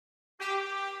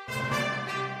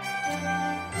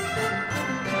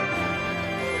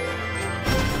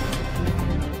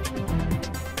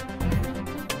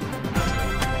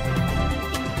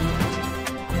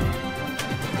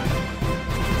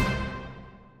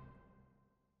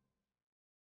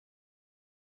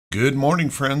Good morning,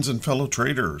 friends and fellow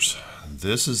traders.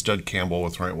 This is Doug Campbell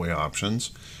with Right Way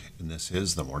Options, and this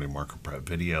is the morning market prep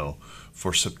video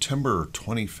for September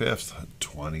 25th,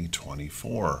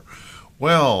 2024.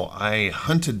 Well, I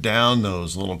hunted down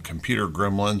those little computer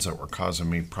gremlins that were causing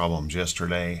me problems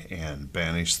yesterday and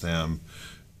banished them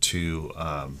to,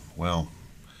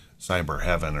 cyber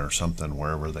heaven or something,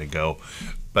 wherever they go.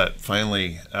 But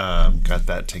finally got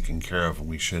that taken care of.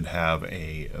 We should have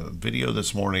a video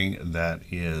this morning that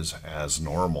is as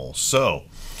normal. So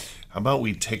how about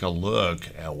we take a look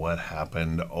at what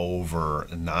happened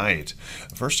overnight?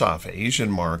 First off, Asian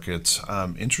markets,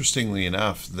 interestingly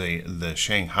enough, the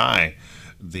Shanghai,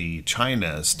 the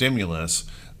China stimulus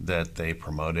that they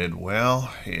promoted,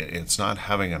 well, it's not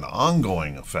having an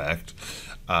ongoing effect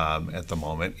at the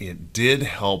moment. It did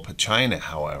help China,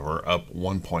 however, up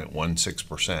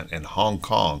 1.16%, and Hong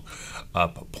Kong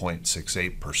up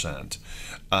 0.68%.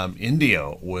 India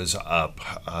was up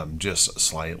just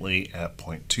slightly at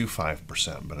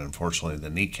 0.25%, but unfortunately the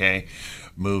Nikkei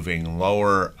moving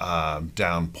lower,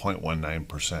 down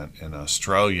 0.19%, and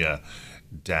Australia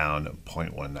down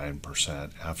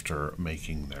 0.19% after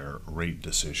making their rate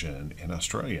decision in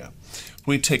Australia. If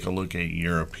we take a look at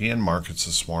European markets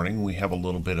this morning, we have a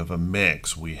little bit of a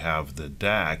mix. We have the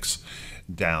DAX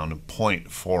down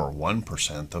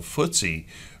 0.41%, the FTSE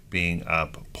being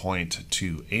up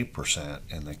 0.28%,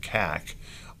 and the CAC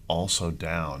also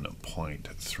down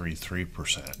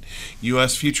 0.33%.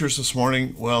 U.S. futures this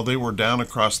morning, well, they were down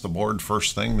across the board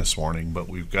first thing this morning, but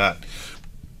we've got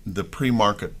the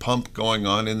pre-market pump going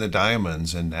on in the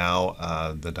diamonds, and now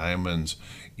the diamonds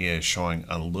is showing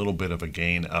a little bit of a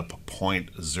gain, up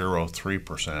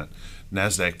 0.03%.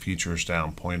 NASDAQ futures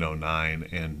down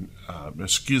 0.09, and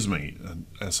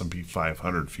S&P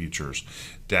 500 futures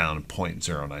down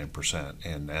 0.09%,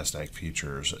 and NASDAQ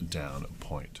futures down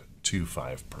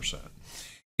 0.25%.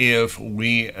 If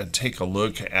we take a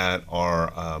look at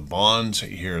our bonds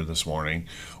here this morning,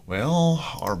 well,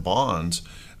 our bonds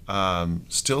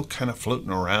still kind of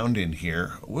floating around in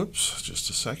here. Whoops, just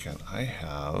a second. I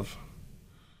have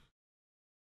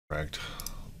correct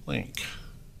link.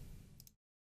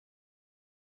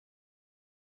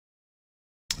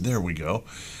 There we go.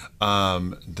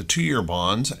 The 2-year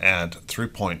bonds at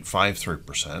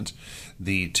 3.53%,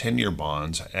 the 10-year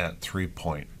bonds at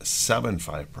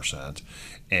 3.75%,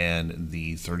 and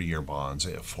the 30-year bonds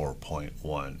at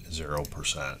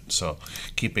 4.10%. So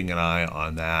keeping an eye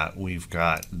on that. We've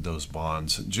got those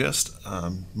bonds just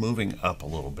moving up a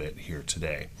little bit here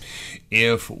today.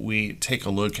 If we take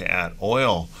a look at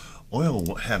oil,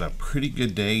 oil had a pretty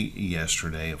good day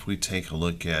yesterday. If we take a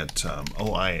look at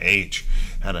OIH,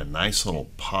 had a nice little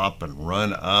pop and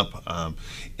run up,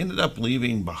 ended up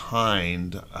leaving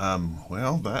behind,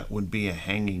 well, that would be a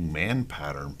hanging man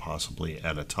pattern possibly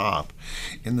at a top.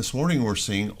 And this morning we're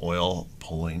seeing oil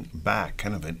pulling back,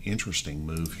 kind of an interesting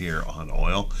move here on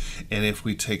oil. And if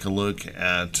we take a look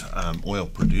at oil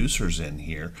producers in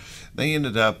here, they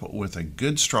ended up with a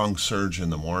good strong surge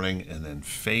in the morning and then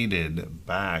faded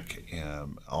back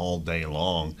all day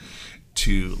long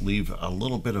to leave a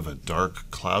little bit of a dark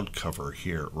cloud cover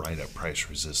here right at price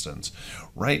resistance.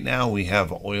 Right now we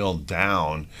have oil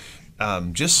down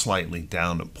just slightly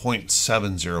down to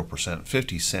 0.70%,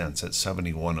 50 cents at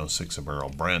 71.06 a barrel.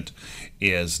 Brent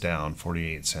is down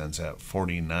 48 cents at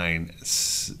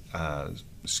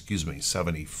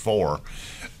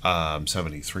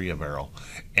 73 a barrel.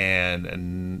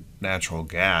 And natural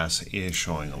gas is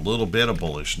showing a little bit of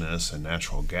bullishness, and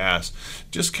natural gas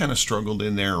just kind of struggled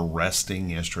in there,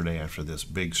 resting yesterday after this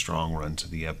big strong run to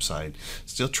the upside,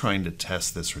 still trying to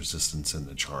test this resistance in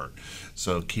the chart.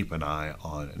 So keep an eye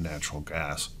on natural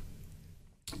gas.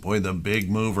 Boy, the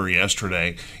big mover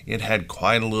yesterday, it had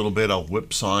quite a little bit of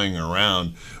whipsawing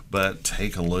around, but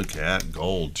take a look at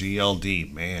gold.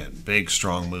 GLD, man, big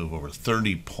strong move, over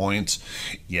 30 points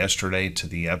yesterday to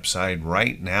the upside.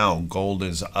 Right now, gold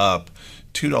is up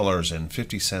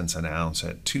 $2.50 an ounce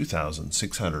at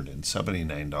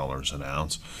 $2,679 an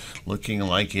ounce, looking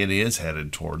like it is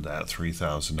headed toward that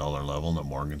 $3,000 level that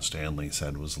Morgan Stanley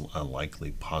said was a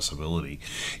likely possibility.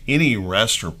 Any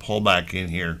rest or pullback in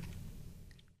here,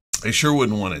 I sure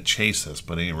wouldn't want to chase this,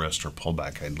 but any rest or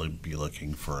pullback, I'd be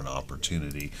looking for an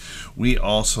opportunity. We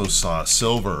also saw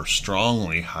silver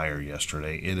strongly higher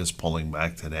yesterday. It is pulling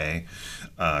back today.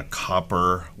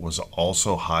 Copper was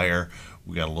also higher.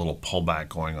 We got a little pullback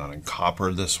going on in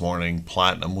copper this morning.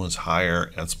 Platinum was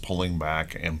higher. It's pulling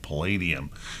back, and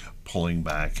palladium pulling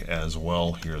back as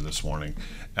well here this morning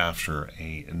after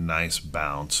a nice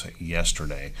bounce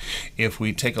yesterday. If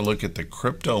we take a look at the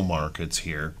crypto markets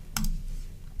here,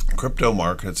 Crypto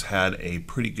markets had a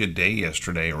pretty good day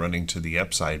yesterday, running to the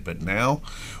upside, but now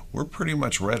we're pretty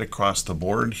much red across the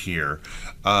board here,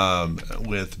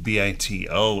 with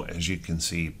BITO, as you can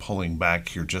see, pulling back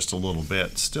here just a little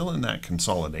bit. Still in that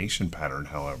consolidation pattern,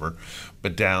 however,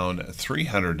 but down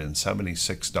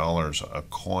 $376 a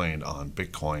coin on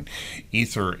Bitcoin.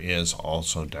 Ether is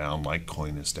also down,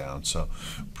 Litecoin is down, so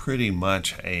pretty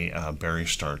much a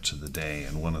bearish start to the day.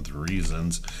 And one of the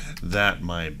reasons that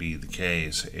might be the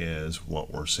case is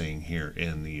what we're seeing here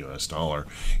in the US dollar.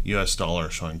 US dollar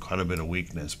showing quite a bit of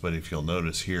weakness, but if you'll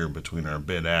notice here between our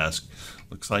bid ask,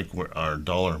 looks like our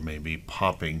dollar may be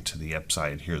popping to the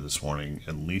upside here this morning,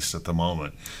 at least at the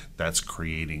moment. That's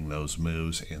creating those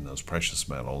moves in those precious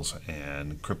metals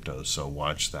and cryptos, so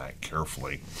watch that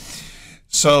carefully.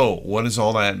 So what does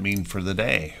all that mean for the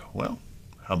day? Well,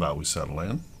 how about we settle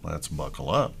in? Let's buckle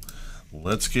up.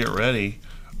 Let's get ready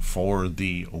for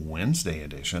the Wednesday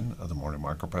edition of the Morning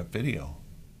Market Prep video.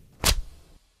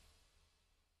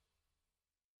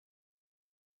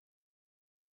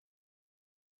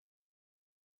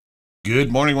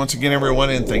 Good morning once again, everyone,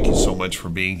 and thank you so much for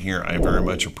being here. I very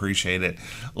much appreciate it.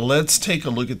 Let's take a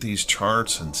look at these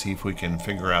charts and see if we can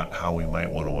figure out how we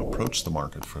might want to approach the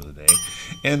market for the day.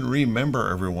 And remember,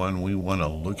 everyone, we want to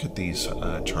look at these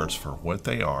charts for what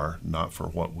they are, not for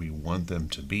what we want them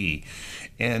to be,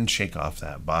 and shake off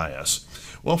that bias.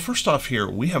 Well, first off here,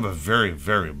 we have a very,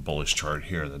 very bullish chart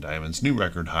here in the diamonds. New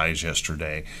record highs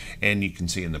yesterday, and you can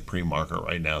see in the pre-market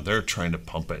right now, they're trying to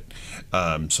pump it.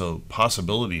 So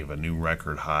possibility of a new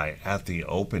record high at the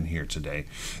open here today.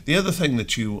 The other thing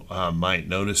that you might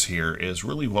notice here is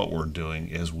really what we're doing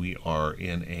is we are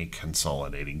in a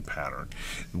consolidating pattern.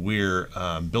 We're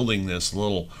building this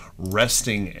little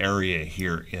resting area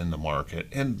here in the market,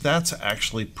 and that's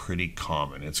actually pretty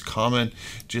common. It's common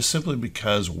just simply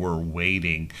because we're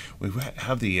waiting. We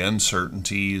have the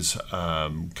uncertainties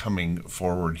coming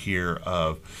forward here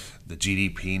of the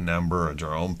GDP number, a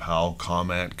Jerome Powell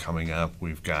comment coming up.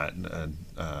 We've got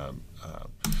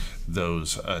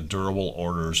those durable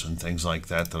orders and things like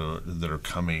that that are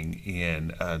coming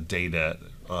in, data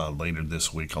later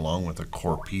this week, along with a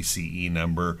core PCE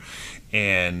number.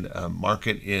 And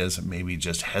market is maybe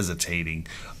just hesitating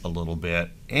a little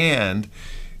bit. And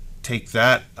take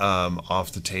that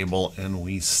off the table, and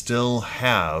we still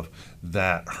have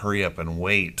that hurry up and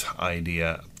wait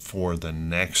idea for the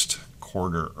next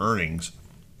quarter earnings,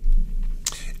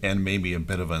 and maybe a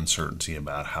bit of uncertainty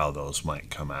about how those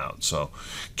might come out. So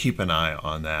keep an eye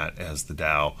on that as the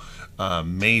Dow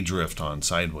may drift on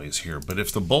sideways here. But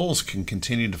if the bulls can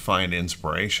continue to find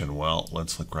inspiration, well,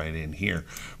 let's look right in here.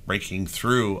 Breaking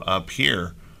through up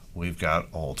here, we've got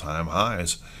all-time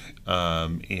highs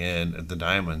in the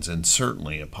diamonds, and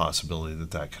certainly a possibility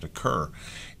that that could occur.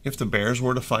 If the bears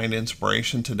were to find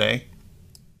inspiration today,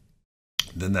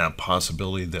 then that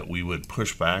possibility that we would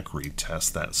push back,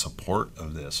 retest that support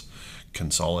of this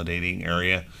consolidating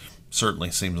area, certainly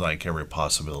seems like every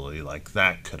possibility like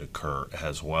that could occur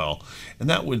as well. And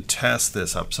that would test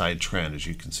this upside trend. As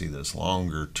you can see, this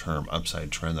longer term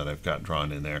upside trend that I've got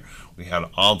drawn in there. We had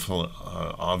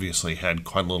obviously had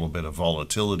quite a little bit of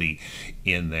volatility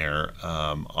in there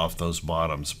off those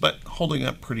bottoms, but holding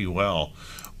up pretty well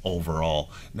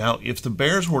overall. Now, if the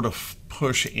bears were to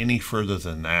push any further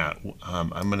than that,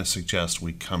 I'm going to suggest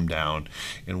we come down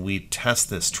and we test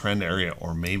this trend area,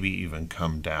 or maybe even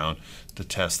come down to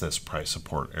test this price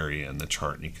support area in the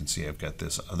chart. And you can see I've got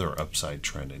this other upside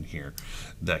trend in here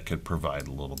that could provide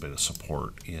a little bit of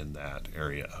support in that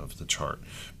area of the chart.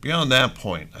 Beyond that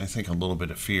point, I think a little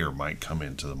bit of fear might come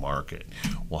into the market.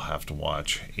 We'll have to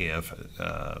watch if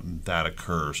that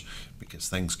occurs, because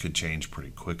things could change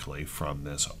pretty quickly from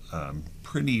this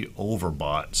pretty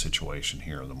overbought situation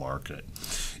here in the market.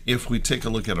 If we take a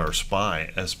look at our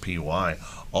SPY,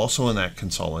 also in that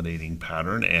consolidating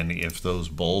pattern, and if those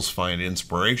bulls find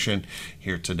inspiration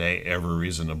here today, every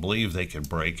reason to believe they could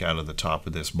break out of the top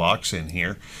of this box in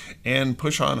here and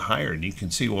push on higher. And you can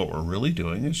see what we're really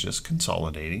doing is just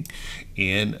consolidating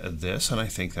in this, and I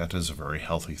think that is a very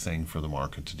healthy thing for the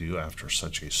market to do after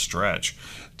such a stretch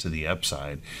to the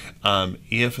upside.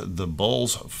 If the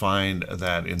bulls find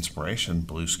that inspiration,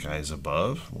 blue skies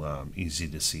above, easy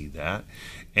to see that,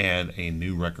 and a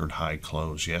new record high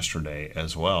close yesterday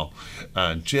as well,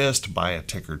 just by a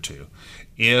tick or two.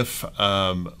 If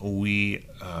we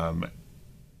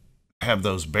have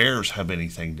those bears have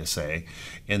anything to say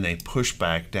and they push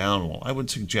back down, well, I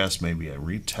would suggest maybe a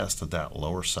retest of that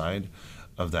lower side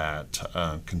of that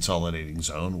consolidating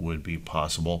zone would be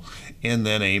possible. And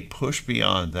then a push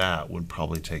beyond that would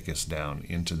probably take us down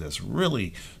into this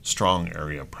really strong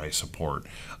area of price support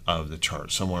of the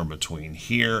chart, somewhere between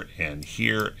here and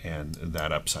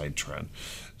that upside trend.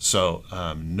 So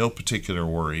no particular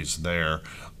worries there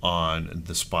on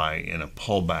the SPY in a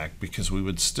pullback, because we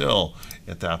would still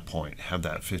at that point have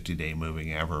that 50-day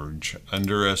moving average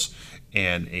under us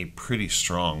and a pretty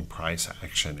strong price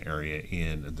action area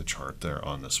in the chart there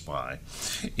on the SPY.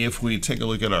 If we take a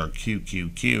look at our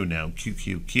QQQ, now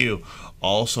QQQ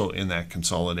also in that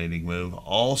consolidating move,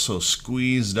 also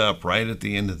squeezed up right at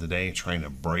the end of the day, trying to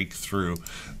break through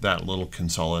that little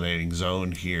consolidating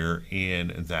zone here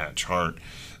in that chart.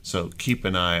 So keep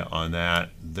an eye on that.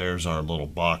 There's our little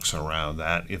box around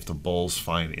that. If the bulls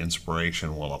find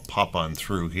inspiration, well, it'll pop on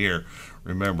through here.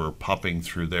 Remember, popping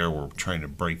through there, we're trying to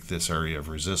break this area of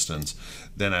resistance.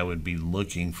 Then I would be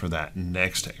looking for that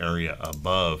next area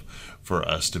above for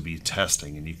us to be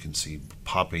testing. And you can see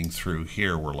popping through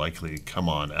here, we're likely to come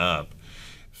on up.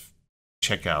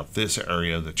 Check out this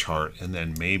area of the chart, and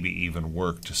then maybe even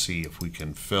work to see if we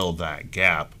can fill that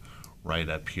gap right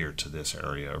up here to this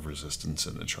area of resistance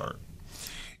in the chart.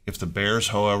 If the bears,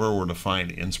 however, were to find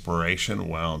inspiration,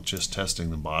 well, just testing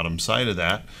the bottom side of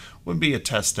that would be a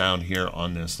test down here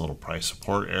on this little price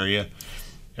support area.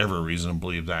 Every reason to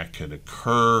believe that could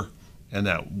occur, and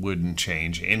that wouldn't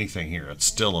change anything here. It's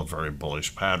still a very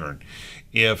bullish pattern.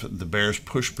 If the bears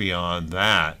push beyond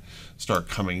that, start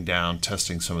coming down,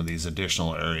 testing some of these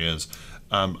additional areas,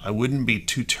 I wouldn't be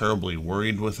too terribly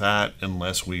worried with that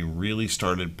unless we really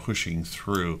started pushing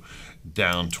through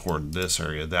down toward this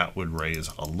area. That would raise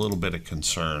a little bit of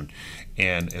concern,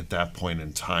 and at that point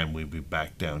in time we'd be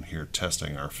back down here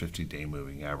testing our 50-day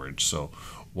moving average. So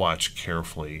watch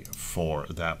carefully for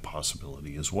that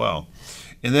possibility as well.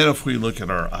 And then if we look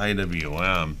at our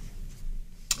IWM,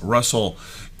 Russell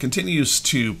continues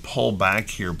to pull back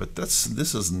here, but this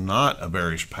is not a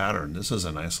bearish pattern. This is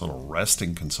a nice little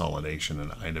resting consolidation in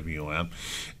IWM,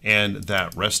 and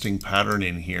that resting pattern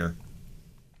in here,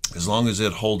 as long as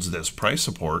it holds this price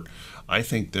support, I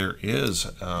think there is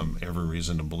every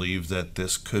reason to believe that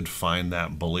this could find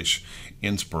that bullish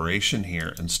inspiration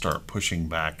here and start pushing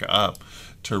back up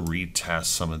to retest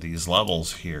some of these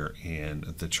levels here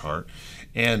in the chart.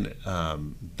 And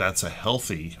that's a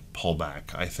healthy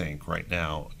pullback, I think, right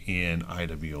now in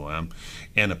IWM.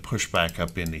 And a pushback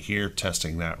up into here,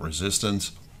 testing that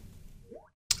resistance,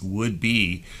 would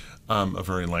be a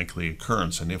very likely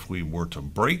occurrence. And if we were to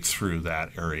break through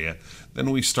that area,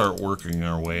 then we start working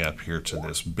our way up here to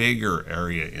this bigger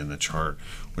area in the chart,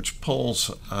 which pulls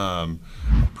a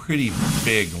pretty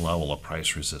big level of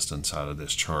price resistance out of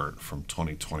this chart from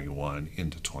 2021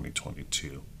 into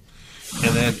 2022.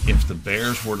 And then if the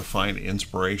bears were to find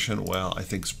inspiration, well, I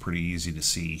think it's pretty easy to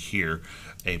see here.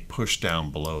 A push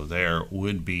down below there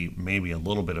would be maybe a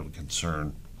little bit of a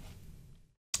concern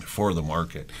for the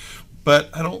market.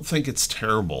 But I don't think it's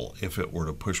terrible if it were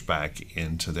to push back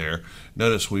into there.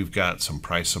 Notice we've got some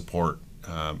price support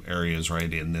areas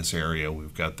right in this area.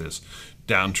 We've got this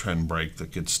downtrend break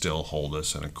that could still hold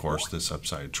us, and of course this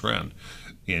upside trend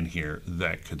in here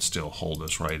that could still hold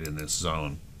us right in this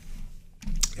zone.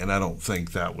 And I don't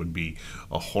think that would be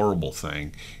a horrible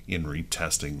thing in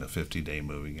retesting the 50-day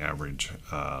moving average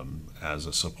as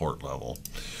a support level.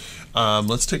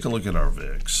 Let's take a look at our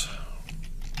VIX.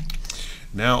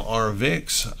 Now our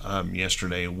VIX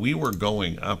yesterday, we were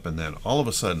going up, and then all of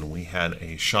a sudden we had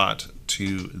a shot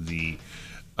to the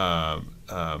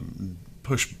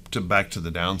push back to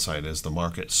the downside as the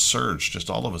market surged. Just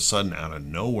all of a sudden out of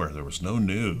nowhere, there was no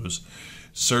news,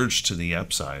 surged to the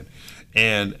upside.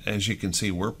 And as you can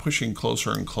see, we're pushing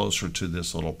closer and closer to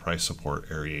this little price support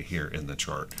area here in the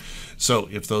chart. So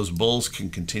if those bulls can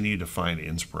continue to find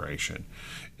inspiration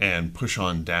and push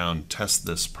on down, test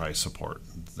this price support,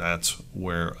 that's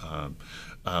where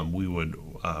we would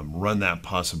run that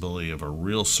possibility of a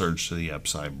real surge to the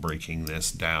upside, breaking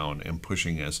this down and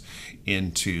pushing us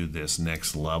into this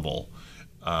next level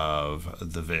of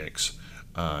the VIX,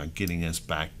 getting us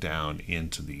back down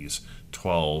into these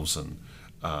 12s and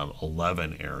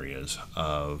 11 areas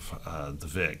of the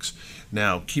VIX.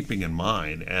 Now, keeping in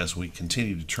mind, as we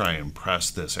continue to try and press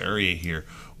this area here,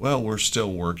 well, we're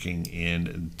still working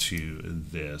into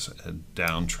this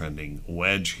downtrending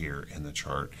wedge here in the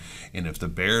chart. And if the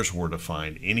bears were to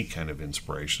find any kind of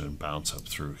inspiration and bounce up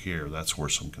through here, that's where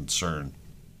some concern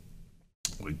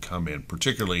would come in,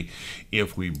 particularly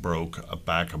if we broke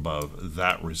back above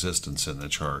that resistance in the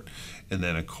chart. And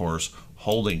then, of course,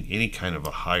 holding any kind of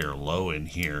a higher low in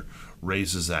here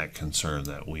raises that concern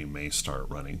that we may start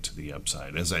running to the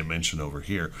upside. As I mentioned over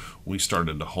here, we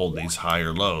started to hold these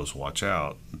higher lows. Watch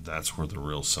out. That's where the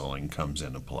real selling comes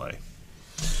into play.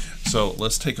 So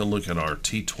let's take a look at our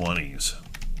T20s.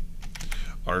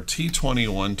 Our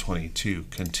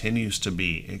T2122 continues to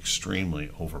be extremely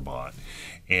overbought,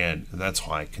 and that's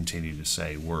why I continue to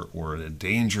say we're in a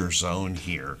danger zone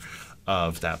here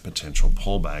of that potential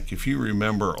pullback. If you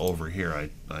remember over here,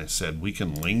 I said we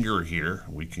can linger here,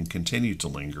 we can continue to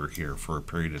linger here for a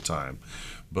period of time,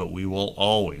 but we will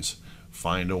always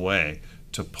find a way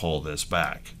to pull this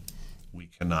back. We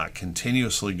cannot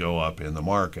continuously go up in the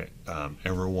market.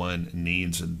 Everyone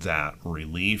needs that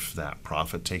relief, that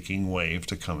profit-taking wave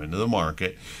to come into the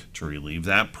market to relieve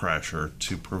that pressure,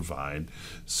 to provide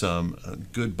some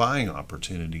good buying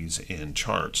opportunities in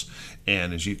charts.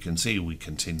 And as you can see, we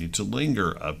continue to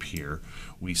linger up here.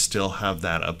 We still have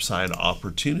that upside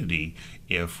opportunity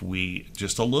if we,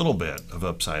 just a little bit of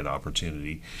upside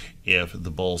opportunity, if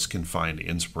the bulls can find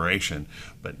inspiration.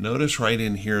 But notice right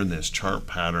in here in this chart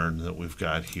pattern that we've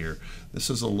got here, this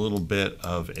is a little bit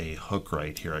of a hook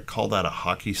right here. I call that a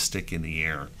hockey stick in the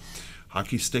air.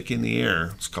 Hockey stick in the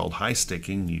air, it's called high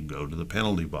sticking, you go to the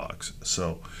penalty box.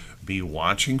 So be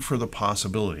watching for the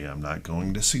possibility. I'm not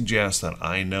going to suggest that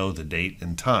I know the date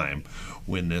and time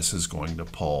when this is going to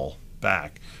pull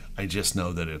back. I just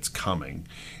know that it's coming.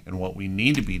 And what we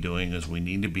need to be doing is we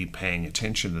need to be paying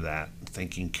attention to that,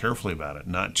 thinking carefully about it,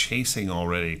 not chasing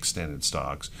already extended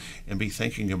stocks, and be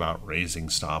thinking about raising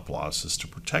stop losses to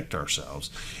protect ourselves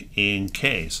in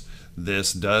case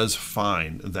this does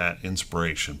find that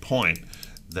inspiration point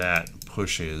that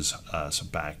pushes us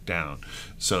back down.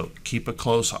 So keep a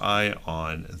close eye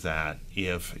on that.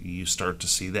 If you start to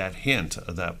see that hint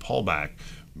of that pullback,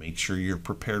 make sure you're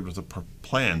prepared with a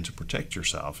plan to protect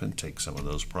yourself and take some of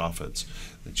those profits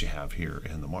that you have here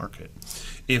in the market.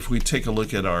 If we take a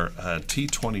look at our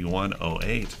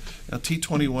T2108, now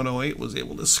T2108 was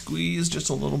able to squeeze just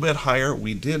a little bit higher.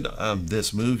 We did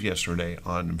this move yesterday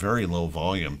on very low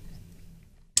volume,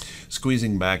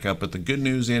 squeezing back up. But the good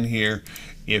news in here,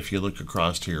 if you look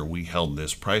across here, we held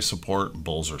this price support.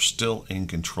 Bulls are still in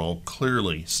control,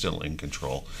 clearly still in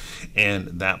control. And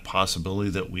that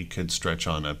possibility that we could stretch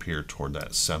on up here toward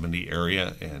that 70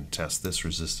 area and test this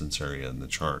resistance area in the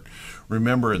chart.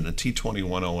 Remember, in the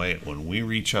T2108, when we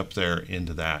reach up there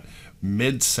into that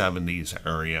mid-70s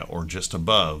area or just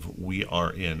above, we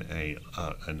are in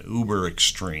an uber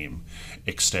extreme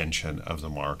extension of the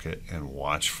market, and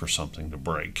watch for something to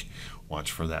break.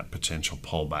 Watch for that potential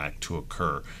pullback to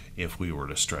occur if we were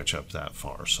to stretch up that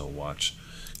far. So watch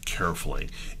carefully.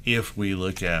 If we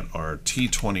look at our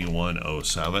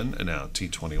T2107, now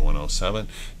T2107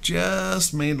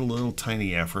 just made a little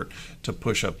tiny effort to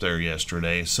push up there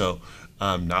yesterday. So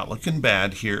not looking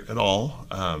bad here at all.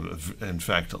 In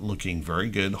fact, looking very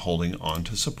good, holding on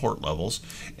to support levels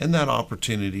and that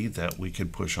opportunity that we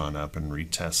could push on up and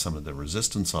retest some of the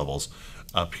resistance levels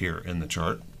up here in the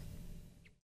chart,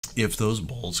 if those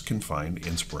bulls can find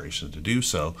inspiration to do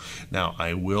so. Now,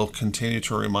 I will continue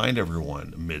to remind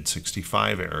everyone, mid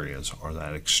 65 areas are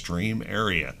that extreme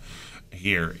area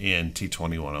here in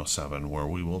T2107 where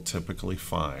we will typically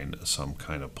find some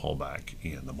kind of pullback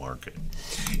in the market.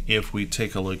 If we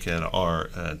take a look at our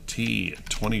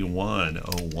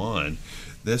T2101,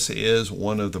 this is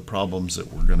one of the problems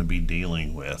that we're going to be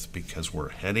dealing with because we're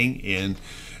heading in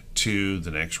to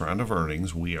the next round of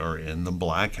earnings. We are in the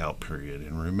blackout period,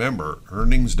 and remember,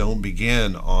 earnings don't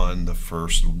begin on the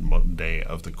first day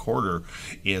of the quarter.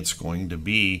 It's going to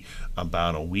be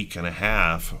about a week and a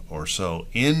half or so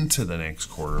into the next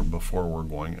quarter before we're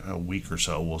going, a week or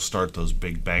so, we'll start those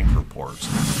big bank reports.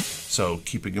 So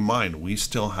keeping in mind, we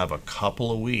still have a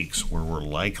couple of weeks where we're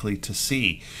likely to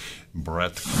see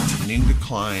breadth continuing to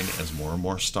decline as more and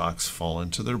more stocks fall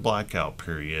into their blackout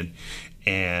period,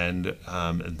 and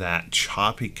that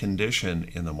choppy condition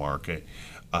in the market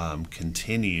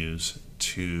continues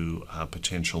to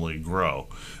potentially grow.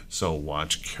 So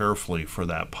watch carefully for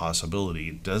that possibility.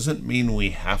 It doesn't mean we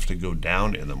have to go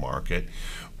down in the market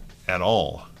at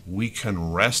all. We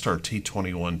can rest our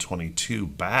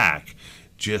T2122 back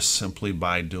just simply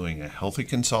by doing a healthy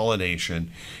consolidation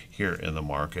here in the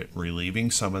market, relieving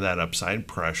some of that upside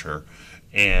pressure.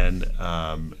 And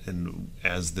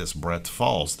as this breadth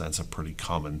falls, that's a pretty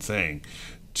common thing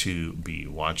to be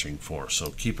watching for.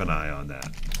 So keep an eye on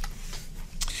that.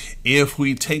 If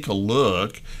we take a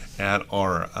look at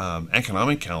our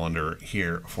economic calendar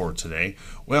here for today,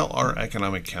 well, our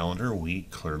economic calendar, we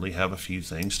clearly have a few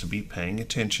things to be paying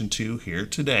attention to here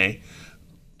today.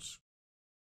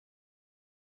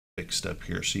 Fixed up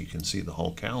here so you can see the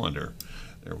whole calendar.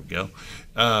 There we go.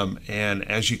 And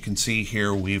as you can see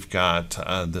here, we've got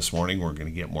this morning, we're going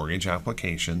to get mortgage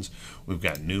applications. We've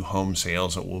got new home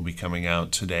sales that will be coming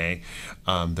out today.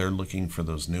 They're looking for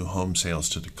those new home sales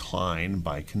to decline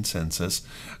by consensus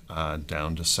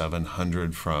down to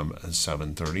 700 from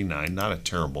 739. Not a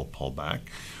terrible pullback.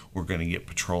 We're going to get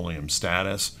petroleum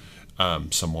status.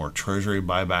 Some more treasury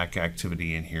buyback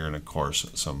activity in here, and of course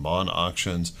some bond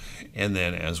auctions. And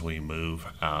then as we move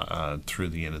through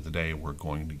the end of the day, we're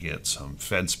going to get some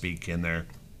Fed speak in there,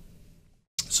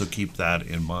 so keep that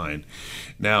in mind.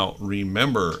 Now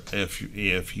remember,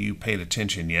 if you paid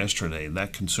attention yesterday,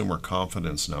 that consumer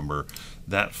confidence number,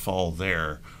 that fall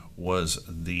there was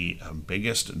the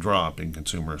biggest drop in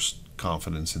consumer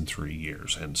confidence in 3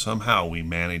 years, and somehow we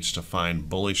managed to find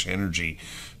bullish energy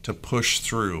to push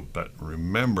through. But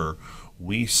remember,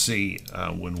 we see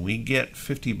when we get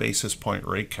 50 basis point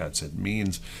rate cuts, it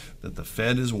means that the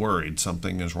Fed is worried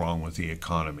something is wrong with the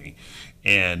economy,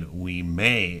 and we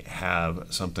may have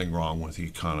something wrong with the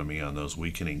economy on those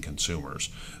weakening consumers.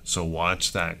 So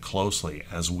watch that closely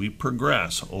as we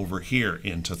progress over here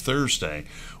into Thursday.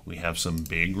 We have some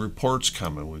big reports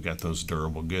coming. We've got those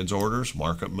durable goods orders,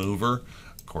 market mover,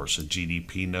 of course a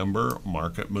GDP number,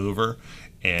 market mover,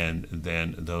 and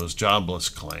then those jobless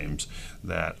claims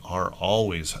that are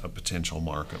always a potential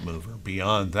market mover.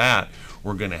 Beyond that,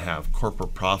 we're going to have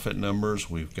corporate profit numbers.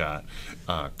 We've got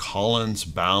Collins,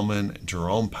 Bauman,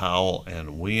 Jerome Powell,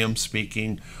 and Williams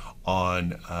speaking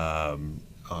on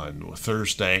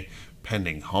Thursday,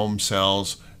 pending home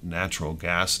sales, natural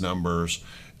gas numbers.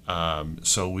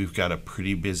 So we've got a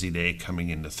pretty busy day coming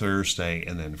into Thursday,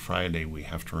 and then Friday we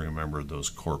have to remember those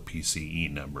core PCE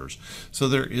numbers. So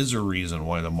there is a reason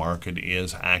why the market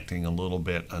is acting a little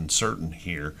bit uncertain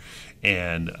here,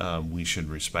 and we should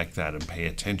respect that and pay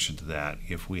attention to that.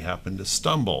 If we happen to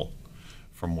stumble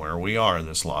from where we are,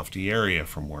 this lofty area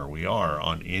from where we are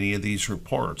on any of these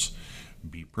reports,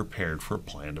 be prepared for a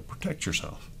plan to protect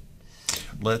yourself.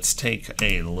 Let's take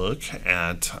a look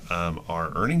at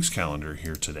our earnings calendar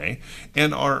here today.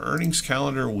 And our earnings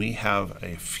calendar, we have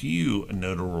a few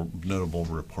notable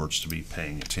reports to be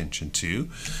paying attention to.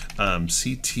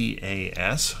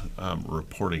 CTAS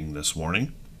reporting this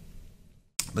morning.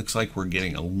 Looks like we're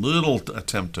getting a little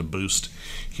attempt to boost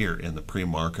here in the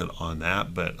pre-market on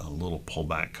that, but a little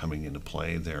pullback coming into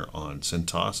play there on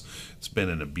Cintas. It's been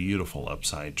in a beautiful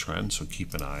upside trend, so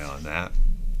keep an eye on that.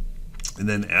 And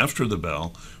then after the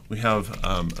bell, we have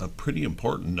a pretty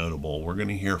important notable. We're going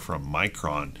to hear from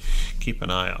Micron. Keep an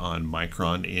eye on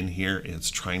Micron in here. It's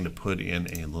trying to put in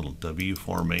a little W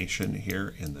formation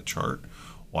here in the chart.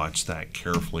 Watch that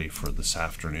carefully for this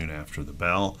afternoon after the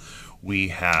bell. We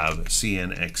have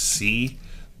CNXC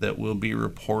that will be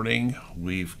reporting.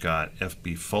 We've got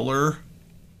FB Fuller.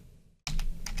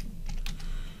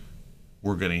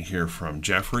 We're going to hear from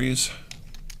Jeffries.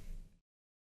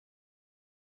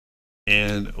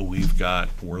 And we've got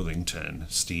Worthington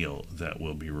Steel that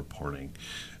will be reporting.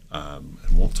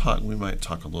 And we might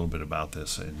talk a little bit about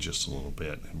this in just a little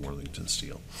bit in Worthington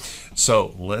Steel.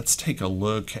 So let's take a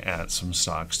look at some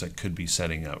stocks that could be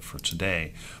setting up for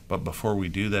today. But before we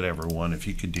do that, everyone, if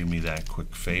you could do me that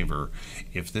quick favor,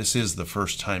 if this is the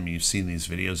first time you've seen these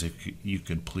videos, if you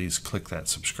could please click that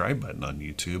subscribe button on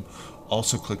YouTube.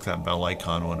 Also click that bell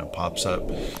icon when it pops up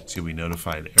so you'll be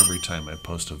notified every time I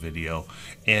post a video.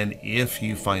 And if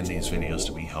you find these videos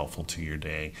to be helpful to your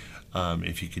day,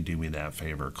 if you could do me that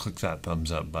favor, click that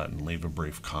thumbs up button, leave a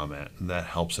brief comment. That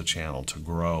helps the channel to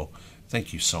grow.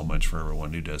 Thank you so much for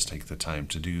everyone who does take the time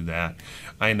to do that.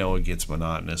 I know it gets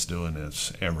monotonous doing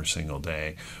this every single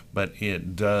day, but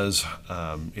it does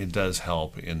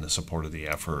help in the support of the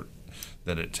effort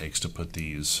that it takes to put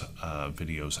these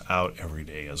videos out every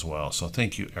day as well. So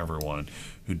thank you everyone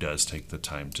who does take the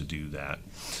time to do that.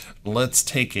 Let's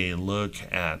take a look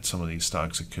at some of these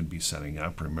stocks that could be setting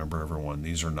up. Remember everyone,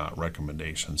 these are not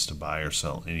recommendations to buy or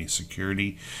sell any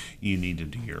security. You need to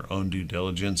do your own due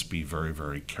diligence. Be very,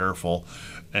 very careful.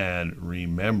 And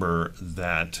remember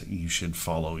that you should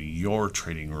follow your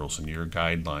trading rules and your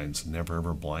guidelines. Never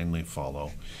ever blindly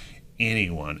follow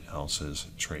anyone else's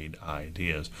trade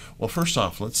ideas. Well, first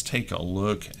off, let's take a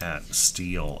look at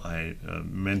steel. I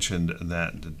mentioned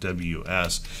that the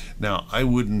WS. Now, I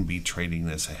wouldn't be trading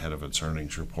this ahead of its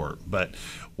earnings report, but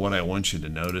what I want you to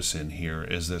notice in here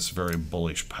is this very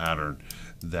bullish pattern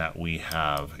that we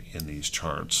have in these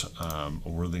charts.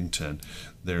 Worthington,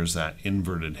 there's that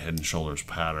inverted head and shoulders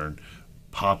pattern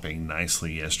popping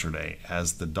nicely yesterday.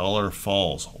 As the dollar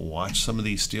falls, watch some of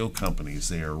these steel companies.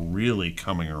 They are really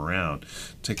coming around.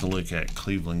 Take a look at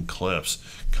Cleveland Cliffs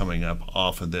coming up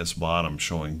off of this bottom,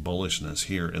 showing bullishness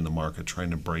here in the market,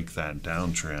 trying to break that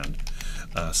downtrend.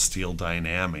 Steel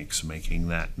Dynamics making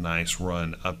that nice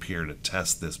run up here to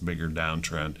test this bigger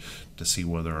downtrend to see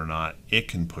whether or not it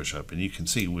can push up. And you can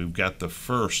see we've got the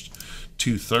first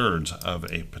 2/3 of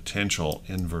a potential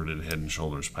inverted head and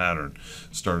shoulders pattern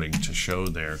starting to show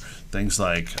there. Things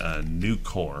like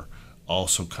Nucor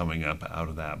also coming up out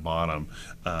of that bottom.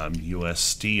 U.S.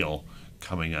 Steel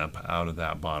coming up out of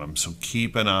that bottom. So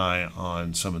keep an eye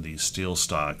on some of these steel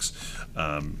stocks.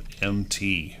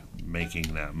 MT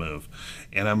making that move.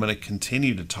 And I'm going to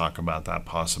continue to talk about that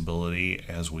possibility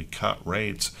as we cut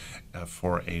rates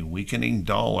for a weakening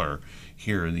dollar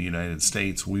here in the United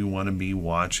States. We want to be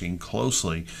watching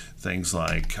closely things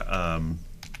like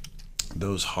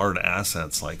those hard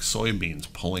assets like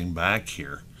soybeans pulling back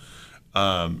here.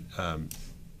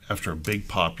 After a big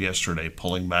pop yesterday,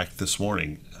 pulling back this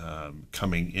morning,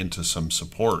 coming into some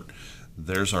support.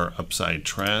 There's our upside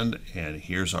trend, and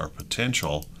here's our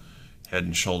potential head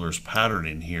and shoulders pattern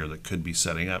in here that could be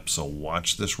setting up. So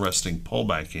watch this resting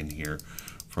pullback in here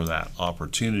for that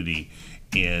opportunity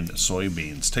in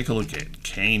soybeans. Take a look at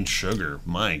cane sugar.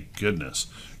 My goodness,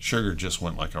 sugar just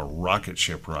went like a rocket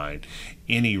ship ride.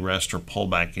 Any rest or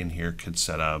pullback in here could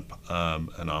set up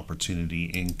an opportunity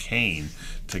in cane.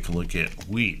 Take a look at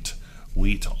wheat.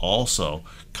 Wheat also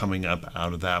coming up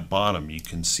out of that bottom. You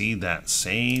can see that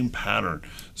same pattern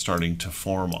starting to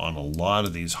form on a lot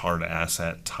of these hard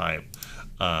asset type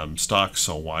stocks.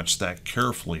 So watch that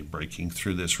carefully, breaking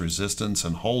through this resistance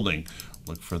and holding.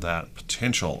 Look for that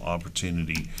potential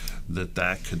opportunity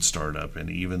that could start up. And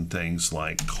even things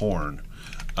like corn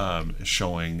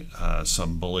showing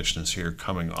some bullishness here,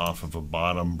 coming off of a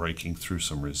bottom, breaking through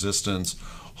some resistance,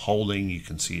 holding. You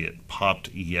can see it popped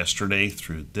yesterday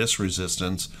through this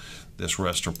resistance. This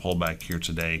rest or pullback here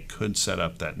today could set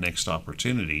up that next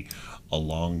opportunity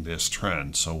along this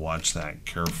trend. So watch that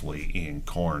carefully in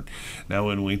corn. Now,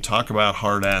 when we talk about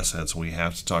hard assets, we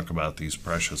have to talk about these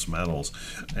precious metals.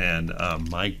 And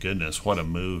my goodness, what a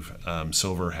move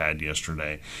silver had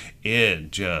yesterday.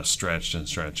 It just stretched and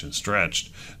stretched and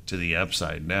stretched to the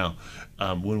upside. Now,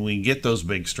 when we get those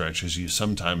big stretches, you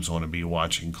sometimes want to be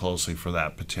watching closely for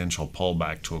that potential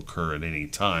pullback to occur at any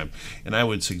time. And I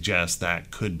would suggest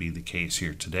that could be the case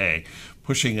here today.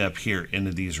 Pushing up here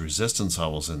into these resistance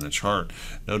levels in the chart.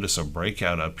 Notice a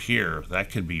breakout up here.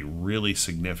 That could be really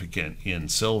significant in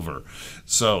silver.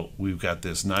 So we've got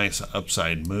this nice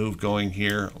upside move going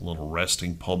here. A little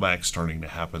resting pullback starting to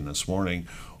happen this morning.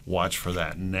 Watch for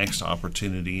that next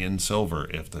opportunity in silver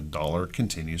if the dollar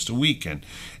continues to weaken.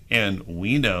 And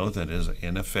we know that as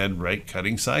in a Fed rate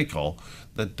cutting cycle,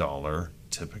 the dollar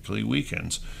typically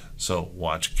weakens. So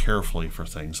watch carefully for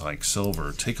things like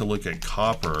silver. Take a look at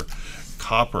copper.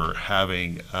 Copper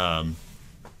having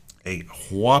a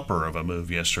whopper of a move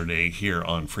yesterday here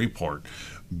on Freeport.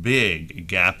 Big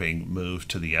gapping move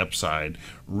to the upside,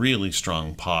 really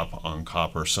strong pop on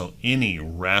copper. So any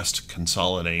rest,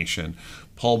 consolidation,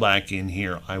 pullback in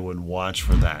here, I would watch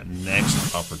for that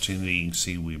next opportunity. You can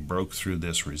see we broke through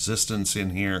this resistance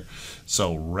in here.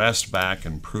 So rest back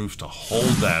and proof to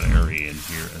hold that area in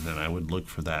here, and then I would look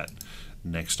for that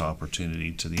next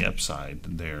opportunity to the upside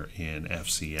there in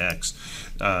FCX.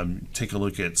 Take a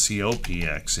look at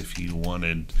COPX if you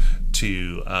wanted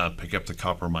to pick up the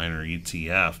copper miner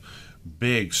ETF.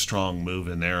 Big strong move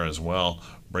in there as well,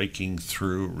 breaking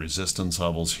through resistance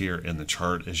levels here in the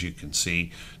chart, as you can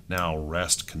see. Now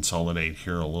rest, consolidate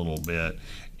here a little bit,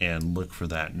 and look for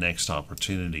that next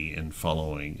opportunity in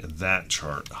following that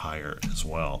chart higher as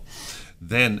well.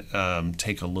 Then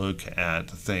take a look at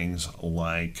things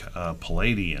like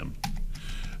palladium.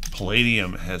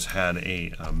 Palladium has had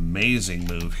an amazing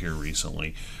move here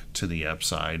recently to the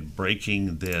upside,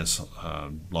 breaking this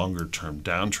longer term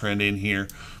downtrend in here,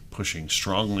 pushing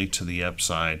strongly to the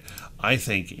upside. I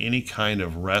think any kind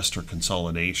of rest or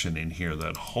consolidation in here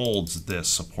that holds this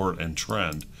support and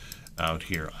trend out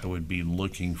here, I would be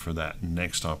looking for that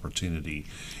next opportunity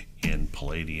in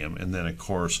palladium. And then of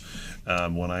course,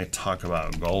 when I talk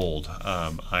about gold,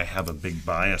 I have a big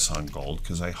bias on gold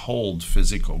because I hold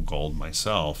physical gold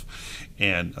myself,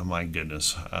 and my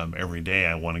goodness, every day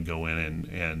I want to go in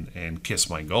and kiss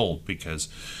my gold because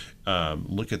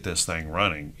look at this thing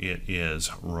running. It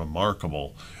is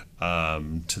remarkable.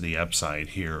 to the upside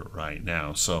here right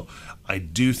now. So I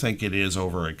do think it is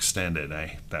overextended.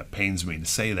 That pains me to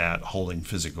say that holding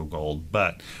physical gold,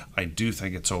 but I do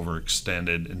think it's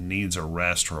overextended and needs a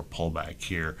rest or a pullback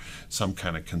here, some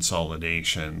kind of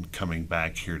consolidation coming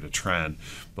back here to trend.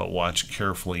 But watch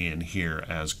carefully in here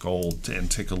as gold,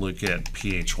 and take a look at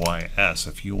PHYS.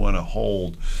 If you want to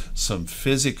hold some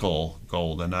physical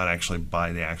gold and not actually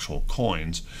buy the actual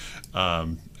coins,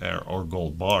 or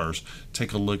gold bars,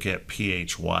 take a look at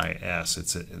PHYS.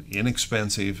 It's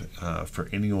inexpensive for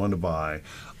anyone to buy.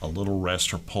 A little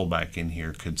rest or pullback in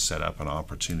here could set up an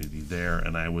opportunity there,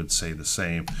 and I would say the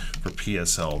same for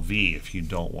PSLV. If you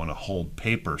don't want to hold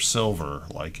paper silver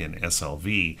like in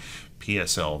SLV,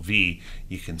 PSLV,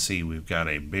 you can see we've got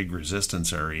a big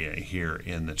resistance area here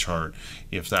in the chart.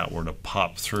 If that were to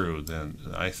pop through, then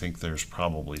I think there's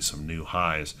probably some new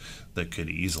highs that could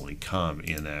easily come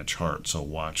in that chart. So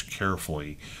watch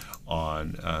carefully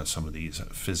on some of these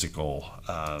physical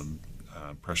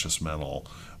precious metal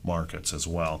markets as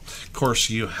well. Of course,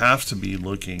 you have to be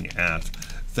looking at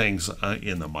things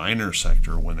in the miner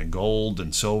sector. When the gold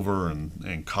and silver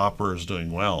and copper is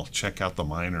doing well, check out the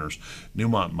miners.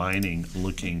 Newmont Mining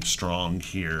looking strong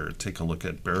here. Take a look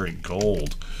at Barrick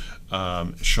Gold,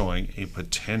 showing a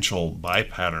potential buy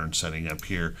pattern setting up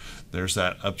here. There's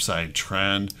that upside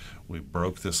trend. We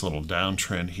broke this little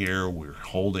downtrend here. We're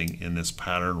holding in this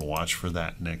pattern. Watch for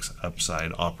that next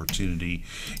upside opportunity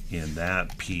in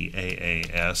that.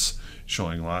 PAAS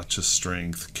showing lots of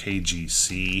strength.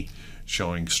 KGC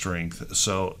showing strength.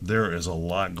 So there is a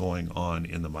lot going on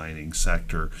in the mining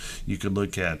sector. You could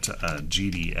look at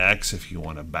GDX if you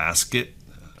want a basket.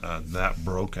 That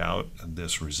broke out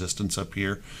this resistance up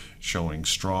here, showing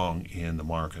strong in the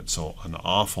market. So an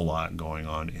awful lot going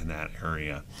on in that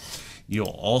area. You'll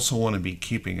also want to be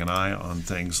keeping an eye on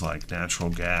things like natural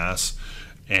gas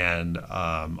and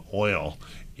oil.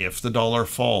 If the dollar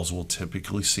falls, we'll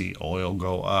typically see oil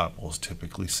go up. We'll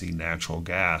typically see natural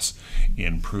gas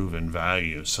improve in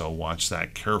value. So watch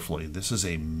that carefully. This is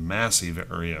a massive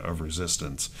area of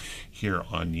resistance here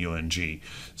on UNG.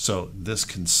 So this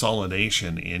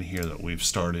consolidation in here that we've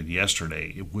started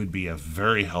yesterday, it would be a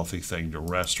very healthy thing to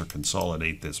rest or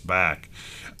consolidate this back,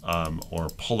 or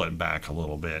pull it back a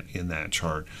little bit in that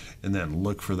chart, and then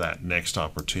look for that next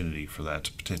opportunity for that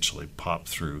to potentially pop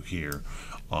through here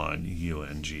on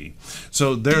UNG.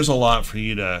 So there's a lot for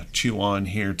you to chew on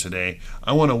here today.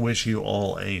 I want to wish you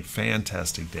all a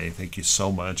fantastic day. Thank you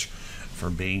so much for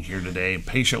being here today.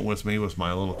 Patient with me with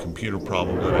my little computer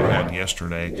problem that I had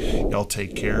yesterday. Y'all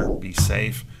take care. Be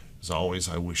safe. As always,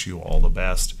 I wish you all the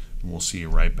best, and we'll see you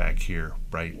right back here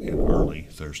bright and early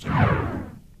Thursday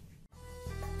morning.